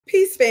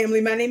Peace,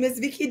 family. My name is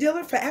Vicki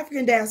Dillard for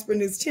African Diaspora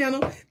News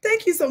Channel.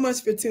 Thank you so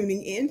much for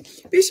tuning in.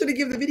 Be sure to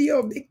give the video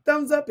a big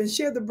thumbs up and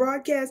share the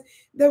broadcast.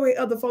 That way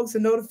other folks are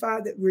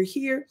notified that we're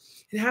here.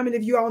 And how many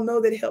of you all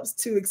know that it helps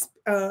to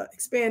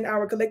expand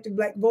our collective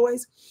Black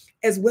voice,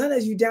 as well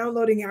as you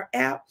downloading our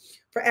app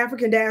for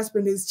African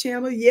Diaspora News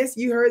Channel. Yes,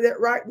 you heard that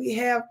right. We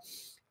have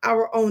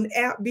our own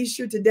app. Be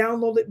sure to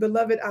download it,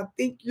 beloved. I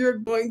think you're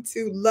going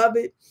to love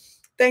it.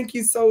 Thank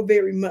you so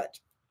very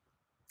much.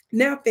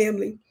 Now,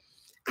 family,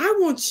 I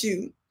want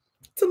you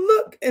to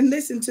look and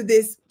listen to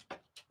this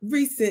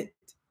recent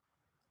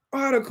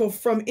article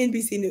from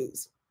NBC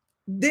News.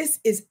 This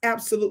is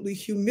absolutely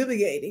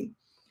humiliating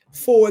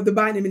for the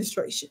Biden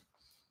administration.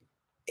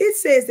 It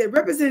says that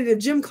Representative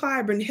Jim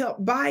Clyburn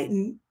helped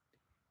Biden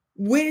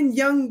win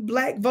young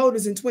Black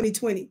voters in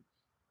 2020.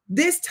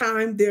 This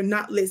time, they're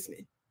not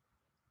listening.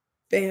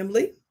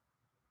 Family,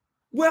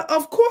 well,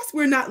 of course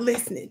we're not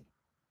listening.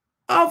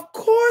 Of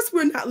course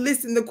we're not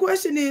listening. The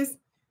question is,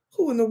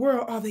 who in the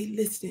world are they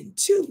listening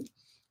to?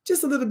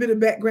 Just a little bit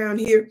of background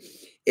here.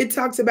 It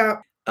talks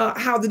about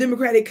how the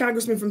Democratic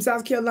congressman from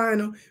South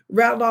Carolina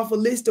rattled off a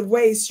list of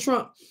ways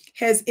Trump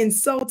has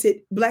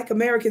insulted Black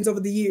Americans over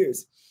the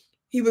years.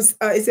 He was,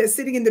 it says,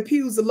 sitting in the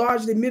pews, the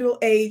largely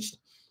middle-aged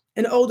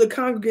and older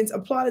congregants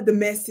applauded the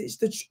message.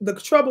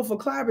 The trouble for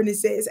Clyburn, it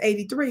says,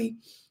 83,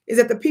 is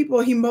that the people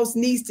he most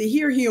needs to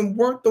hear him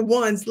weren't the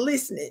ones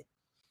listening.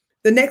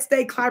 The next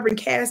day, Clyburn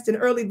cast an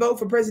early vote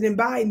for President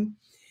Biden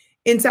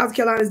in South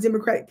Carolina's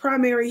Democratic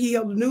primary. He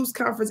held a news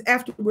conference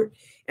afterward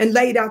and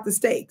laid out the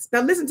stakes.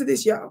 Now, listen to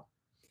this, y'all.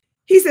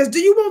 He says, do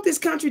you want this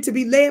country to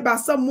be led by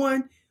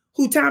someone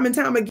who time and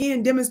time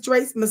again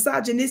demonstrates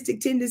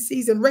misogynistic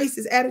tendencies and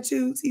racist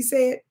attitudes? He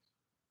said,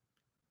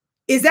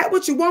 is that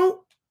what you want?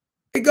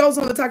 It goes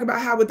on to talk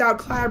about how without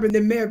Clyburn,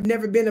 there may have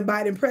never been a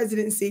Biden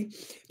presidency,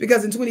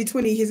 because in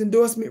 2020, his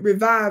endorsement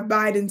revived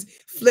Biden's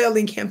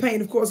flailing campaign.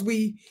 Of course,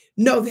 we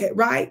know that,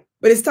 right?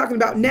 But it's talking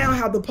about now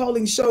how the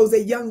polling shows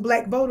that young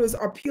Black voters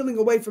are peeling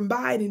away from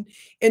Biden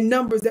in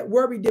numbers that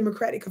worry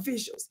Democratic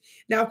officials.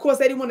 Now, of course,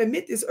 they didn't want to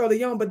admit this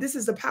early on, but this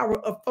is the power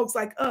of folks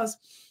like us,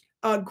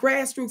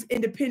 grassroots,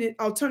 independent,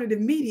 alternative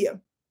media.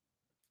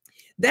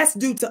 That's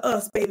due to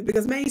us, baby,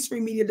 because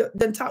mainstream media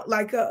doesn't talk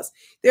like us.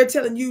 They're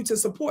telling you to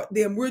support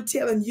them. We're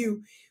telling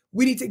you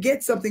we need to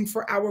get something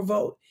for our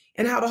vote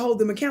and how to hold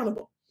them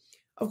accountable.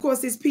 Of course,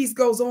 this piece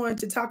goes on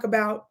to talk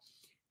about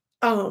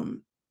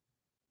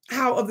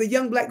how of the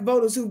young Black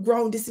voters who've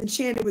grown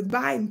disenchanted with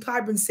Biden,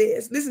 Clyburn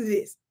says, listen to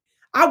this,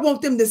 I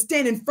want them to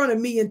stand in front of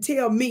me and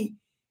tell me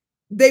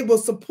they will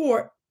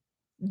support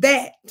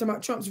that, talking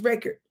about Trump's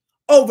record,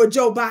 over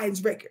Joe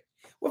Biden's record.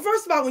 Well,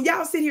 first of all, when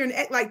y'all sit here and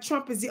act like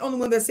Trump is the only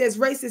one that says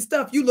racist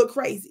stuff, you look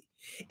crazy.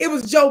 It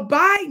was Joe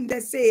Biden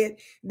that said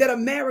that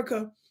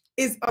America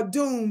is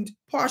doomed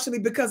partially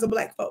because of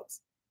Black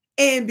folks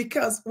and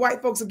because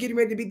white folks are getting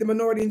ready to be the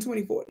minority in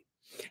 2040.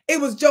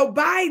 It was Joe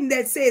Biden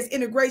that says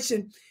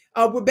integration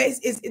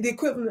is the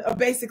equivalent of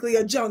basically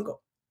a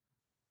jungle.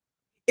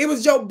 It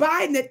was Joe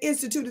Biden that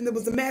instituted and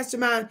was the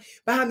mastermind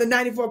behind the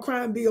 94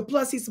 crime bill.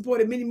 Plus, he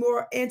supported many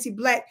more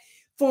anti-Black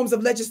forms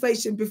of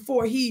legislation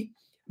before he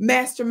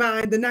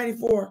mastermind the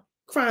 94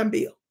 crime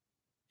bill.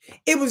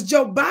 It was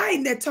Joe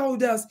Biden that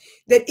told us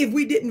that if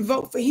we didn't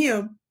vote for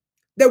him,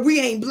 that we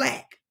ain't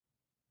Black.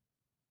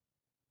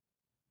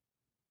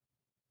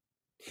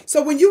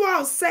 So when you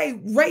all say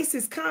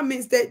racist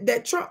comments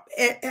that Trump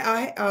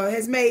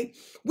has made,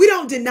 we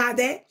don't deny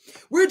that.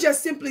 We're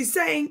just simply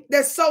saying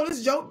that so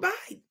is Joe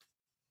Biden.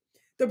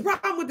 The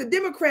problem with the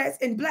Democrats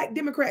and Black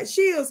Democrat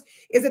shields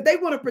is that they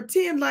want to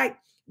pretend like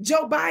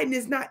Joe Biden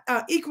is not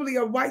equally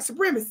a white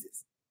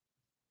supremacist.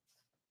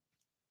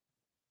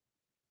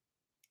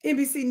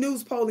 NBC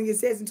News polling, it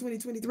says in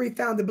 2023,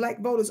 found that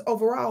Black voters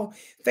overall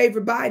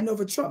favored Biden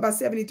over Trump by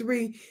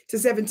 73 to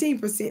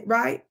 17%,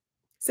 right?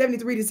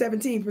 73 to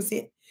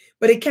 17%.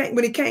 But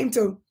when it came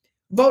to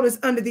voters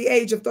under the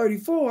age of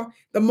 34,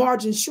 the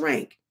margin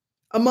shrank.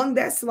 Among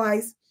that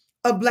slice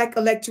of Black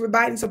electorate,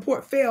 Biden's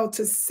support fell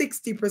to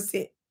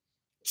 60%.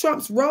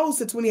 Trump's rose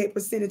to 28%.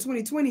 In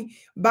 2020,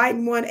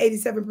 Biden won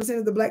 87%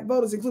 of the Black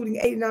voters, including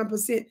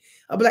 89%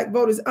 of Black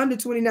voters under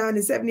 29 and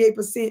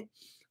 78%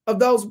 of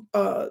those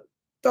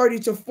 30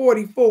 to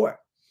 44.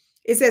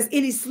 It says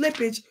any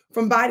slippage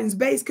from Biden's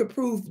base could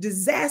prove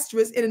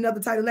disastrous in another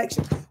tight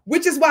election,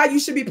 which is why you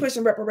should be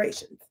pushing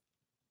reparations.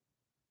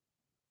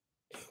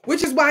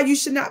 Which is why you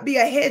should not be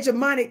a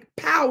hegemonic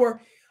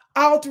power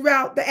all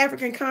throughout the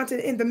African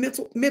continent and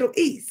the Middle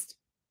East.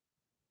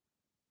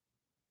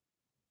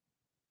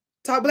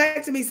 Talk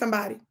Black to me,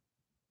 somebody.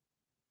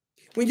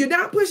 When you're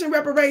not pushing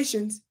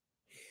reparations,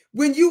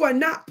 when you are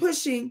not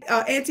pushing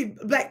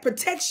anti-Black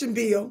protection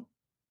bill,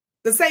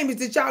 the same as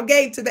that y'all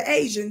gave to the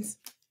Asians,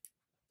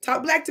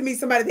 talk Black to me,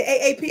 somebody, the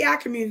AAPI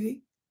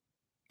community,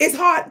 it's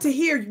hard to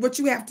hear what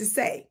you have to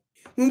say.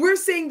 When we're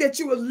seeing that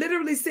you are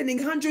literally sending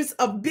hundreds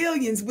of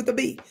billions with a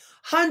B,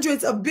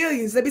 hundreds of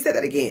billions, let me say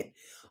that again,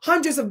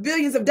 hundreds of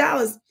billions of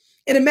dollars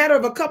in a matter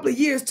of a couple of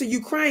years to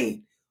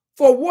Ukraine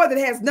for a war that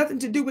has nothing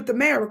to do with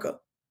America,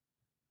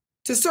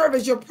 to serve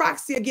as your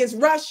proxy against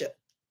Russia.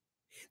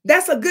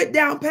 That's a good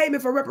down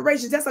payment for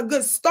reparations. That's a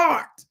good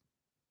start.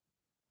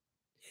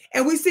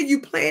 And we see you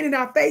playing in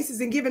our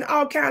faces and giving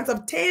all kinds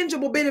of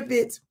tangible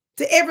benefits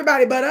to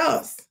everybody but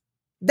us.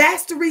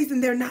 That's the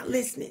reason they're not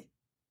listening.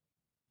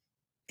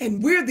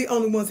 And we're the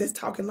only ones that's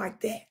talking like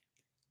that,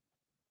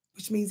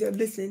 which means they're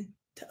listening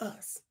to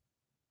us.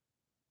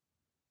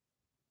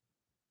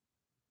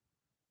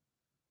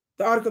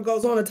 The article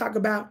goes on to talk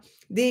about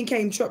then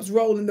came Trump's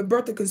role in the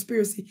birther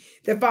conspiracy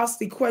that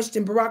falsely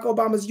questioned Barack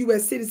Obama's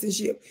U.S.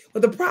 citizenship.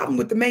 But the problem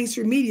with the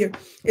mainstream media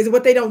is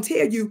what they don't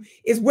tell you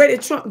is where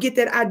did Trump get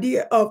that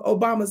idea of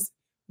Obama's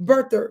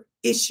birther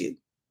issue?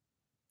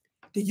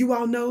 Do you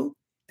all know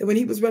that when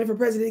he was running for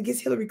president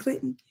against Hillary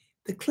Clinton,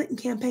 the Clinton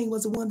campaign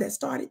was the one that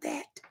started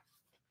that?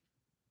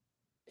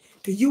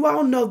 Do you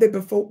all know that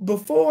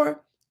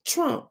before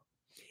Trump,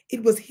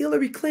 it was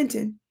Hillary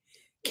Clinton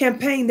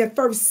campaign that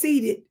first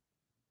seeded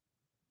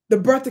the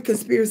birther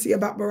conspiracy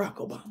about Barack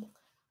Obama,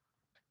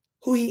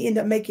 who he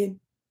ended up making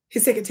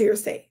his Secretary of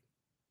State?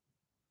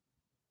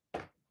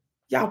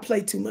 Y'all play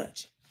too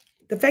much.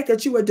 The fact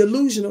that you are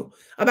delusional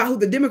about who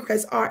the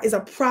Democrats are is a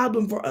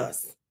problem for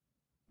us.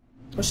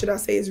 Or should I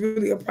say it's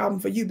really a problem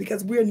for you,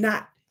 because we're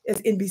not,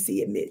 as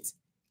NBC admits,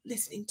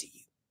 listening to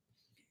you.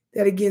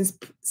 That again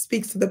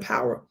speaks to the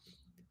power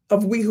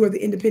of we who are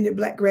the independent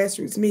Black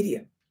grassroots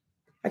media.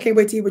 I can't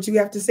wait to hear what you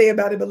have to say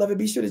about it, beloved.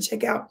 Be sure to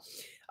check out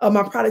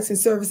my products and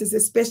services,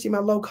 especially my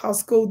low-cost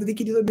school, the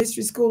Vicki Dillard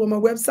Mystery School, on my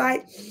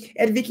website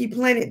at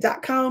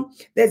VickiPlanet.com.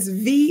 That's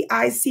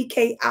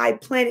VICKI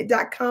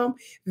Planet.com,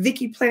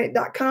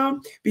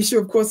 VickiPlanet.com. Be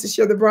sure, of course, to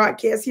share the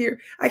broadcast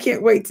here. I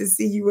can't wait to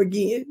see you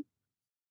again.